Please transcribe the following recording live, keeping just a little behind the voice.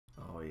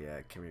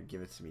Come here,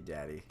 give it to me,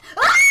 Daddy.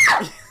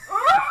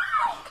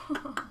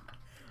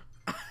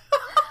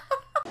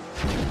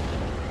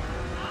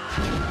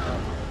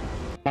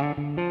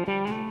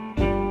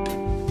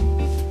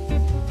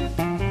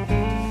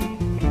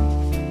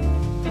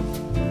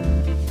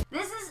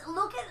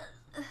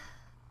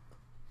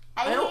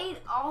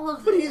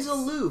 But he's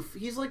aloof.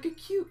 He's like a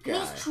cute guy.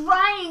 He's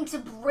trying to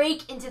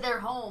break into their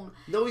home.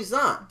 No, he's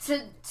not.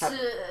 To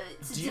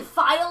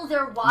defile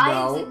their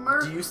wives and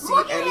murder. Do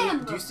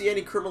you see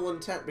any criminal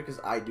intent? Because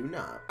I do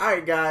not. All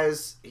right,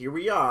 guys, here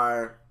we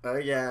are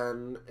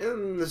again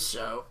in the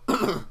show.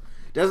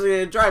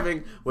 Designated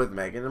Driving with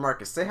Megan and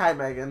Marcus. Say hi,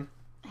 Megan.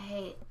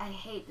 I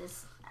hate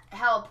this.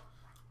 Help.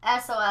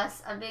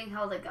 SOS. I'm being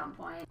held at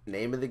gunpoint.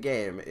 Name of the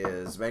game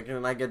is Megan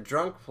and I get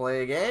drunk,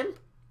 play a game.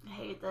 I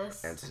hate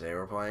this. And today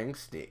we're playing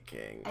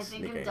Sneaking. I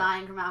think I'm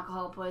dying from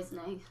alcohol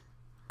poisoning.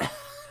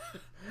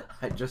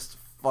 I just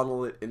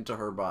funnel it into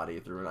her body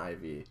through an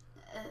IV.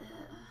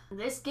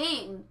 This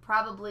game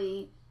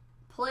probably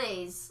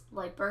plays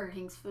like Burger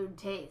King's food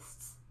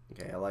tastes.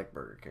 Okay, I like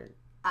Burger King.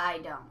 I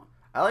don't.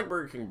 I like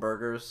Burger King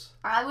burgers.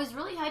 I was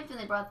really hyped when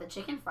they brought the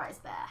chicken fries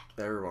back.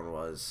 Everyone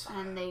was.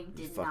 And they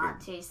did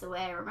not taste the way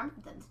I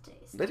remembered them to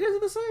taste. They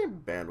tasted the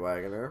same,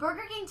 bandwagoner.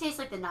 Burger King tastes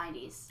like the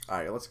 90s.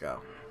 Alright, let's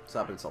go.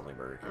 Stop insulting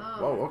Burger King.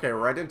 Ooh. Whoa, okay, we're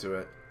right into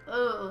it.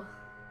 Ooh.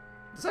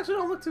 This actually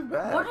don't look too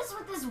bad. What is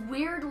with this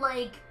weird,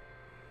 like,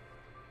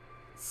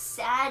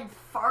 sad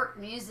fart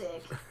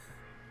music?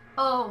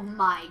 Oh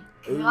my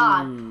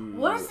god. Ooh.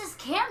 What is this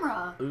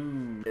camera?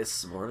 Ooh.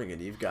 It's morning and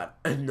you've got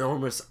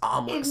enormous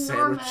omelet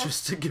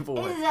sandwiches to give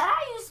away. Is that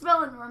how you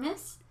spell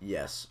enormous?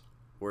 Yes.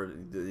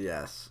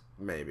 Yes.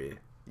 Maybe.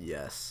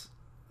 Yes.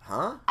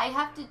 Huh? I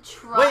have to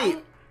try.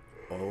 Wait!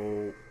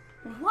 Oh.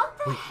 What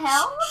the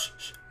hell? Shh, shh,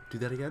 shh. Do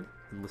that again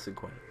and listen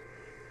quiet.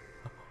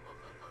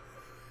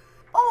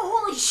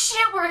 Oh, holy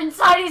shit, we're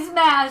inside his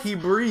mask! He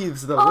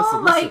breathes though. Oh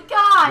listen, my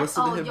god!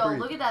 Listen to him yo, breathe.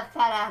 look at that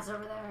fat ass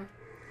over there.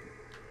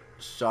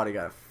 Shawty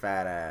got a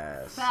fat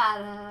ass.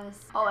 Fat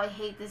ass. Oh, I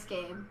hate this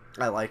game.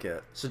 I like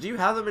it. So do you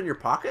have them in your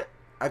pocket?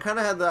 I kind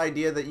of had the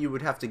idea that you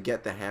would have to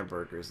get the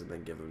hamburgers and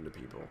then give them to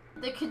people.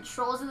 The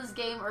controls in this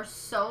game are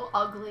so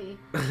ugly.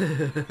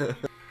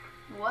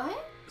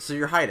 What? So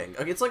you're hiding.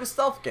 Okay, it's like a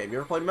stealth game. You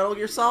ever played Metal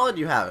Gear Solid?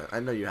 You haven't. I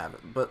know you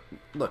haven't. But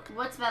look.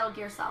 What's Metal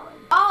Gear Solid?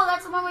 Oh,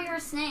 that's the one where you're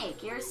a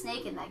snake. You're a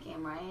snake in that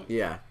game, right?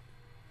 Yeah.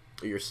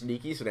 You're a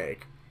sneaky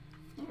snake.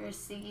 You're a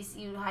sneaky.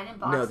 You hide in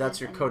boxes. No,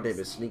 that's your codename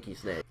is Sneaky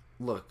Snake.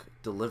 Look,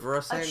 deliver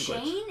a sandwich. A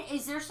chain?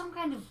 Is there some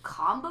kind of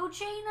combo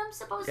chain I'm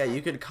supposed to? Yeah,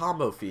 you could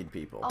combo feed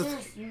people. Oh,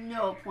 there's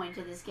no point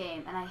to this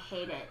game, and I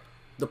hate it.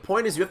 The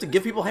point is you have to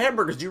give people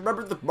hamburgers. Do you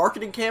remember the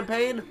marketing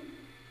campaign?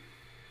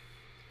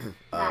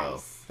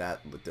 Nice.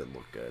 That didn't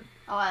look good.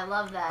 Oh, I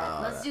love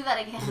that. Let's do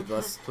that again.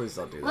 Please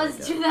don't do that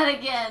Let's do that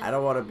again. I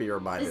don't want to be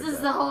reminded. This is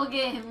the whole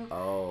game.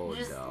 Oh,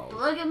 just no.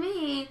 Look at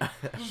me,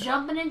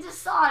 jumping into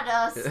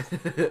sawdust.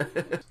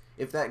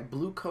 If that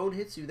blue cone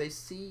hits you, they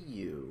see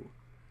you.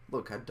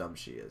 Look how dumb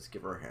she is.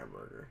 Give her a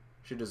hamburger.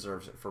 She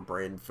deserves it for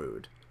brain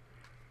food.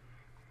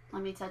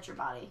 Let me touch your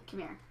body. Come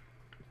here.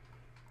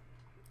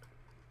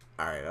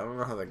 Alright, I don't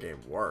know how the game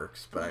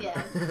works, but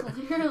yeah,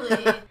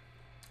 clearly.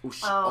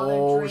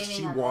 Oh,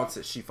 she wants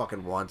it. She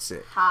fucking wants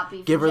it. Hot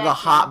beef Give her injection. the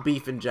hot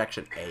beef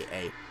injection.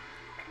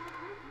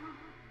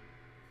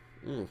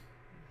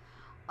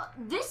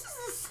 This is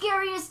the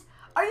scariest.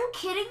 Are you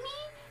kidding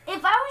me?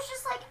 If I was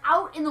just like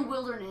out in the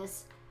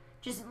wilderness,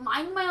 just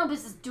minding my own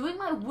business, doing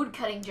my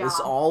woodcutting job. This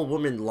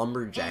all-woman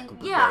lumberjack and,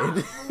 brigade.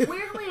 yeah,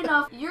 weirdly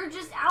enough, you're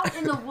just out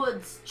in the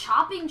woods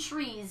chopping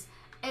trees,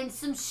 and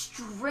some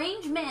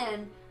strange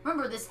man.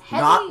 Remember this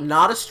heavy.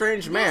 Not a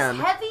strange man.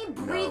 This heavy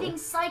breathing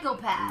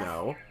psychopath.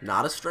 No,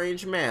 not a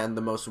strange man. The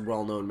most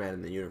well-known man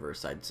in the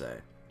universe, I'd say.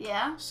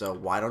 Yeah. So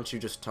why don't you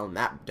just tone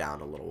that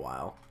down a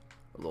little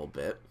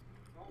bit?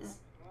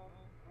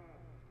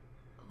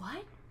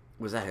 What?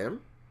 Was that him?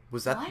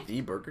 Was that What?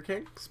 the Burger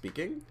King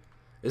speaking?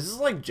 This is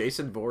like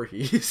Jason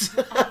Voorhees,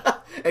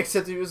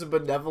 except he was a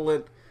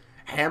benevolent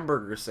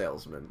hamburger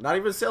salesman. Not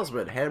even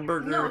salesman,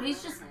 hamburger. No,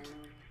 he's just.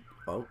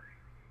 Oh,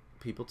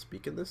 people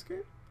speak in this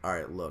game? All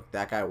right, look,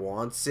 that guy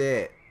wants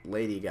it,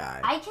 lady guy.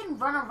 I can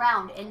run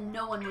around and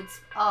no one would.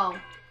 Oh.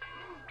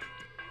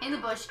 In the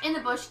bush,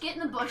 get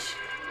in the bush.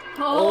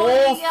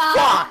 Oh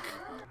fuck!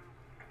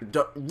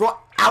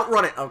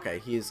 Outrun it! Okay,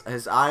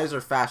 his eyes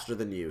are faster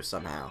than you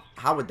somehow.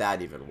 How would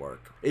that even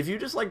work? If you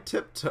just like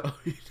tiptoe,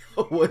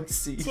 no one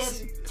sees.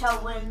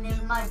 Tiptoeing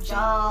in my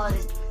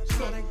Jordan.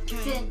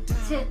 Tiptoeing.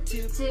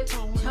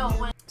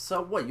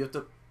 So what? You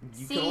can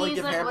only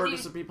give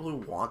hamburgers to people who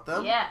want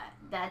them? Yeah,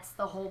 that's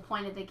the whole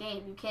point of the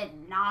game. You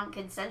can't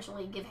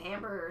non-consensually give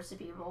hamburgers to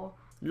people.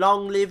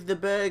 Long live the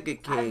Burger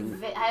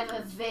King. I have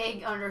a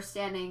vague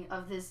understanding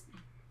of this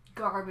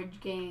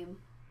garbage game.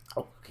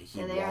 Oh, okay,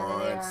 he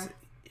wants it.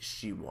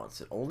 She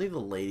wants it. Only the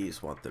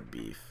ladies want the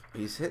beef.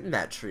 He's hitting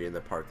that tree in the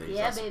part that he's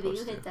not supposed to. Yeah, baby,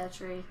 you hit that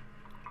tree.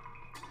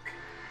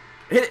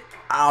 Hit it!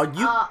 Oh,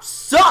 you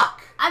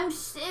suck!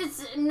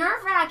 It's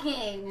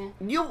nerve-wracking.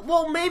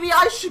 Well, maybe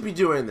I should be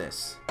doing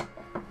this.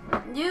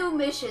 New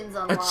missions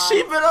unlocked.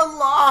 Achievement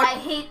unlocked! I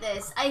hate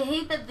this. I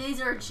hate that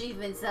these are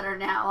achievements that are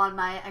now on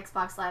my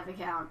Xbox Live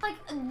account. Like,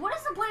 what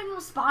is the point of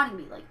people spawning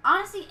me? Like,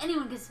 honestly,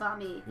 anyone can spawn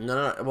me.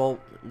 No. Well,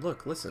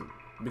 look, listen.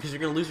 Because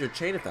you're gonna lose your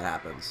chain if that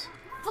happens.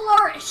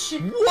 Flourish!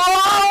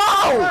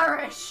 Whoa!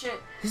 Flourish!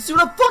 He's doing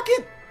a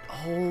fucking...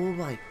 Oh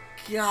my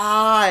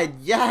god,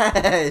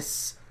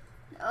 yes!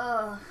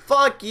 Ugh.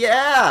 Fuck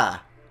yeah!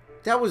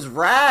 That was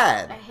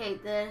rad! I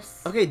hate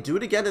this. Okay, do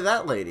it again to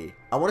that lady.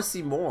 I want to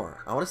see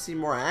more. I want to see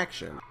more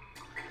action.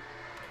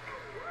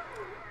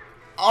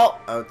 Oh,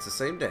 it's the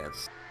same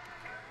dance.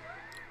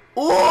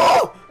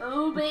 Oh!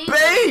 Oh, baby!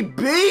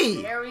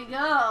 Baby! There we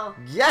go.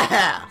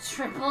 Yeah!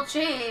 Triple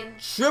chain.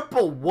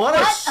 Triple, what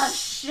a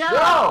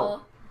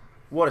show!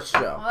 What a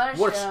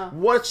show.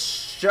 What a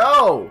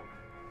show!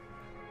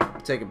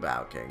 Take a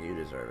bow, King. You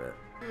deserve it.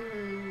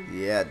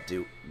 Yeah,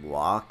 dude.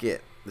 Walk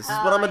it. This is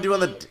what I'm gonna do I'm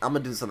gonna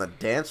do this on the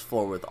dance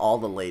floor with all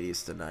the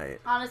ladies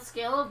tonight. On a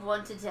scale of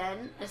 1 to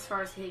 10, as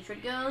far as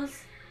hatred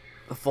goes,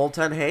 A full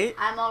 10 hate?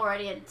 I'm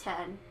already at a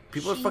 10.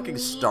 People are fucking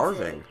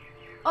starving.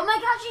 Oh my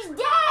god, she's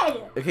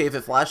dead! Okay, if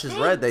it flashes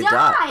red, they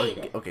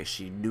die. Okay,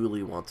 she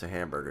newly wants a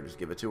hamburger. Just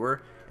give it to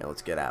her, and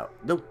let's get out.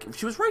 No,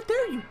 she was right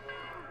there, you...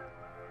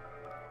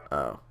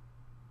 Oh.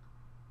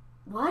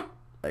 What?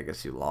 I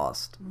guess you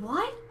lost.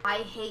 What? I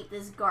hate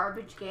this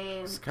garbage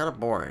game. It's kind of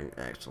boring,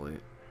 actually.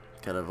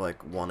 Kind of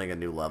like wanting a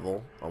new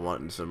level. I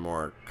want some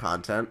more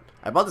content.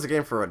 I bought this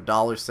game for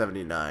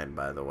 $1.79,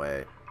 by the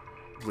way.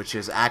 Which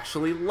is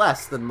actually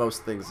less than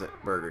most things at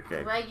Burger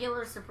King.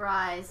 Regular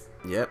surprise.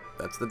 Yep,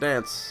 that's the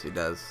dance he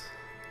does.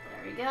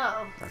 There we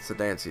go. That's the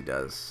dance he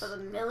does. For the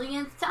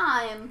millionth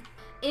time.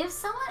 If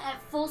someone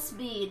at full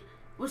speed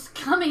was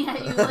coming at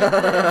you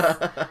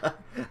like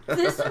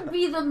this would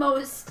be the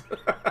most...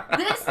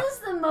 This is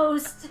the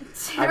most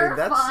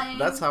terrifying... I mean,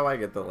 that's how I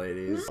get the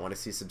ladies. I want to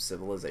see some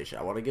civilization.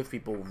 I want to give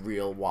people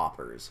real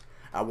Whoppers.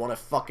 I want to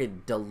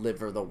fucking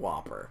deliver the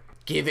Whopper.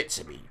 Give it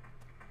to me.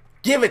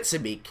 Give it to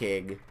me,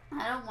 King.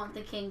 I don't want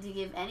the king to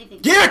give anything.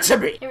 Give it to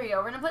me! Here we go.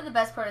 We're gonna put the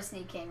best part of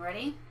Sneak King.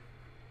 Ready?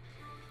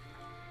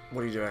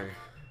 What are you doing?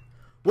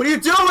 What are you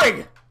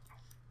doing?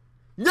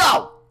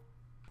 No!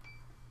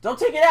 Don't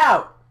take it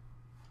out!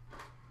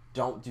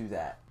 Don't do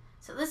that.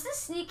 So this is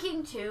Sneak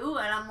King 2,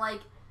 and I'm like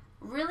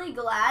really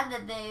glad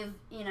that they've,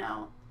 you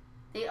know,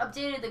 they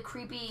updated the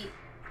creepy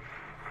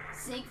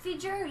snake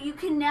feature. You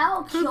can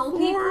now kill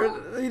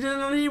people.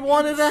 He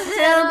wanted a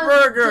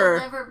hamburger.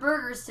 Deliver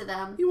burgers to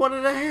them. He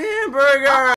wanted a hamburger.